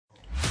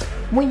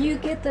When you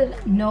get the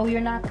no,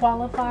 you're not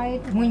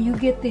qualified, when you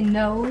get the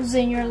no's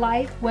in your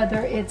life, whether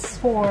it's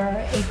for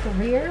a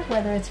career,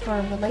 whether it's for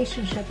a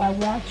relationship, I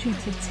want you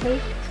to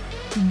take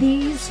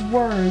these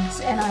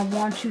words and I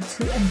want you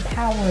to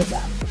empower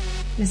them.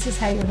 This is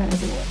how you're going to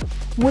do it.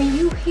 When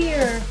you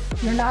hear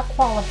you're not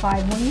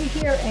qualified, when you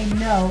hear a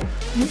no,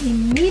 you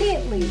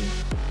immediately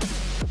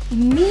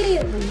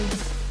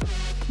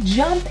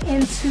jump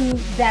into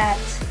that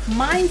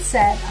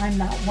mindset. I'm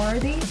not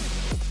worthy.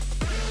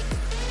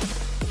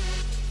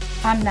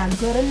 I'm not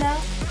good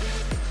enough.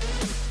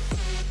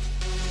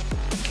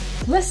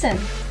 Listen,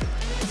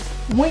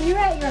 when you're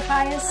at your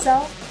highest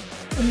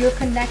self and you're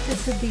connected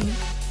to thee,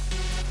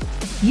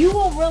 you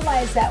will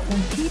realize that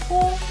when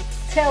people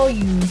tell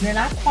you you're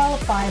not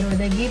qualified or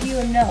they give you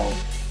a no,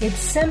 it's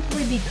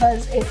simply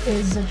because it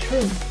is the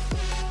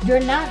truth.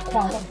 You're not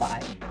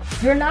qualified.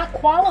 You're not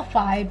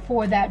qualified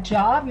for that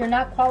job. You're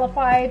not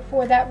qualified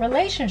for that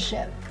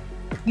relationship.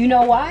 You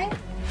know why?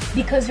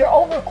 Because you're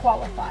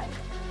overqualified.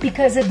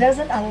 Because it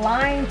doesn't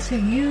align to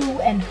you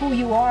and who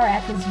you are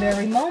at this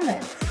very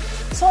moment.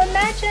 So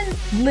imagine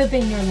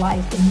living your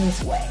life in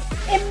this way.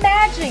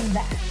 Imagine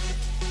that.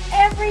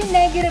 Every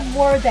negative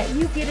word that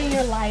you get in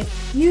your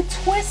life, you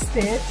twist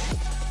it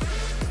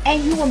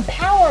and you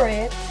empower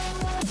it,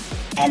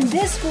 and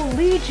this will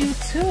lead you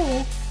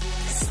to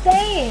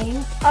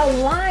staying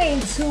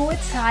aligned to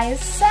its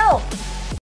highest self.